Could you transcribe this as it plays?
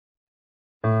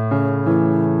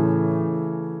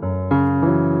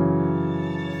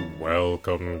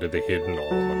welcome to the Hidden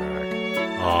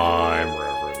Almanac. I'm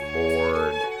Reverend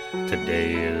Mord.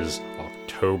 Today is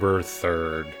October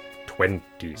 3rd,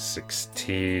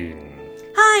 2016.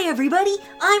 Hi everybody,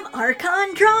 I'm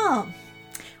Archon Drom.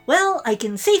 Well, I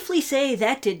can safely say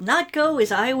that did not go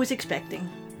as I was expecting.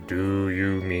 Do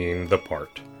you mean the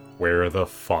part where the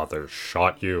father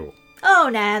shot you? Oh,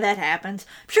 nah, that happens.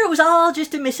 I'm sure it was all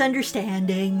just a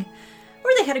misunderstanding. Or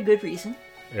they had a good reason.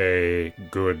 A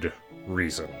good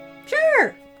reason.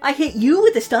 Sure, I hit you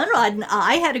with a stun rod and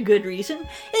I had a good reason.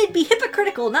 It'd be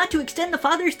hypocritical not to extend the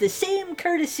fathers the same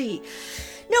courtesy.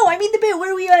 No, I mean the bit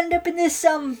where we end up in this,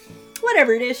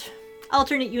 whatever it is,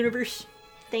 alternate universe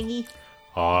thingy.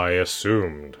 I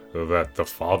assumed that the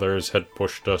fathers had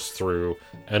pushed us through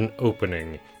an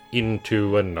opening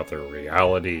into another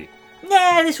reality.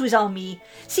 Nah, this was all me.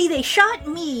 See, they shot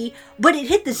me, but it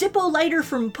hit the Zippo lighter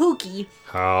from Pookie.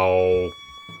 How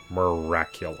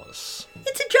miraculous.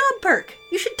 It's a job perk.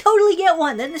 You should totally get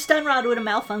one. Then the stun rod would have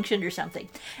malfunctioned or something.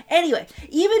 Anyway,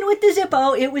 even with the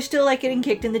Zippo, it was still like getting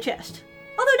kicked in the chest.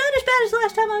 Although not as bad as the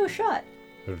last time I was shot.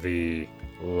 The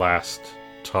last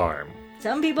time.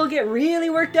 Some people get really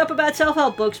worked up about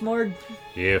self-help books, Mord.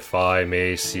 If I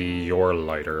may see your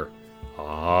lighter.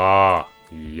 Ah,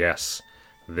 yes.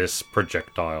 This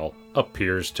projectile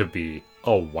appears to be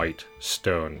a white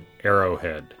stone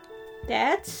arrowhead.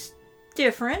 That's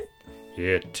different.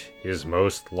 It is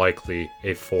most likely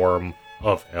a form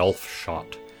of elf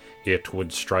shot. It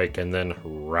would strike and then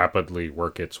rapidly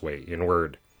work its way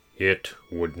inward. It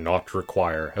would not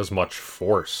require as much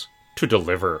force to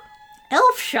deliver.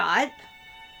 Elf shot?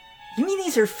 You mean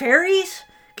these are fairies?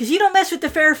 Because you don't mess with the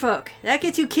fair folk. That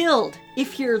gets you killed,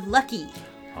 if you're lucky.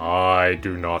 I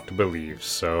do not believe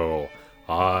so.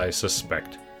 I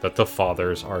suspect that the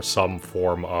fathers are some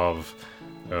form of,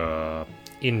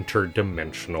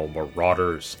 interdimensional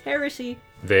marauders. Heresy.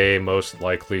 They most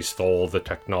likely stole the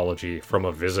technology from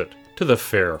a visit to the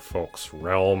fair folks'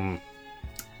 realm.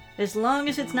 As long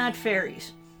as it's not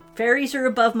fairies. Fairies are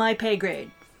above my pay grade.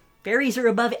 Fairies are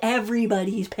above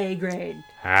everybody's pay grade.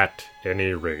 At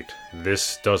any rate,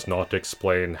 this does not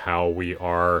explain how we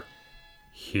are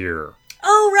here.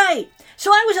 Oh, right.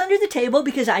 So I was under the table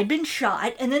because I'd been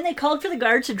shot, and then they called for the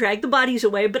guards to drag the bodies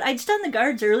away, but I'd stunned the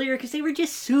guards earlier because they were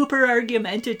just super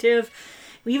argumentative,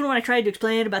 even when I tried to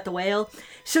explain about the whale.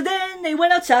 So then they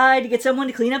went outside to get someone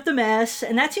to clean up the mess,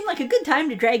 and that seemed like a good time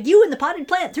to drag you and the potted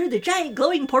plant through the giant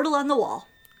glowing portal on the wall.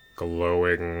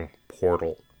 Glowing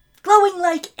portal. Glowing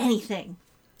like anything.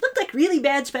 Looked like really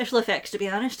bad special effects, to be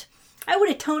honest. I would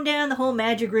have toned down the whole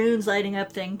magic runes lighting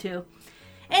up thing, too.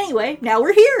 Anyway, now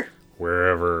we're here.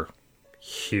 Wherever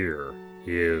here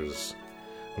is.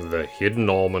 The Hidden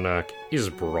Almanac is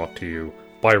brought to you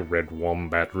by Red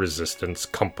Wombat Resistance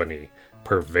Company,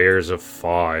 purveyors of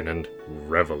fine and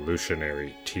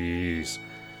revolutionary teas.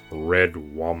 Red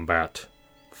Wombat,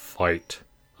 fight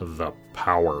the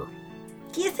power.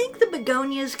 Do you think the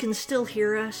begonias can still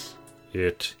hear us?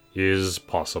 It is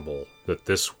possible that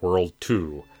this world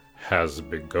too has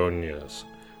begonias.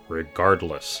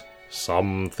 Regardless,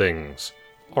 some things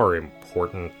are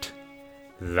important.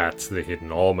 That's the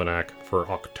Hidden Almanac for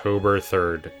October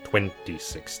 3rd,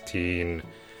 2016.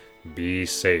 Be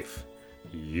safe.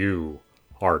 You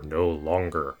are no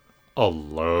longer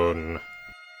alone.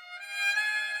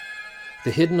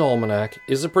 The Hidden Almanac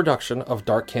is a production of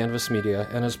Dark Canvas Media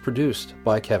and is produced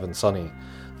by Kevin Sonney.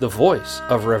 The voice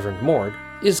of Reverend Mord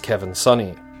is Kevin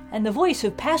Sonney. And the voice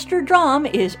of Pastor Drom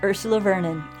is Ursula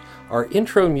Vernon. Our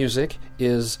intro music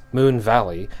is Moon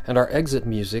Valley, and our exit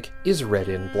music is Red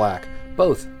in Black,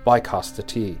 both by Costa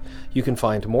T. You can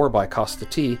find more by Costa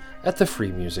T at the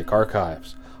Free Music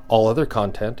Archives. All other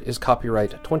content is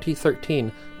copyright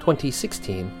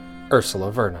 2013-2016, Ursula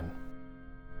Vernon.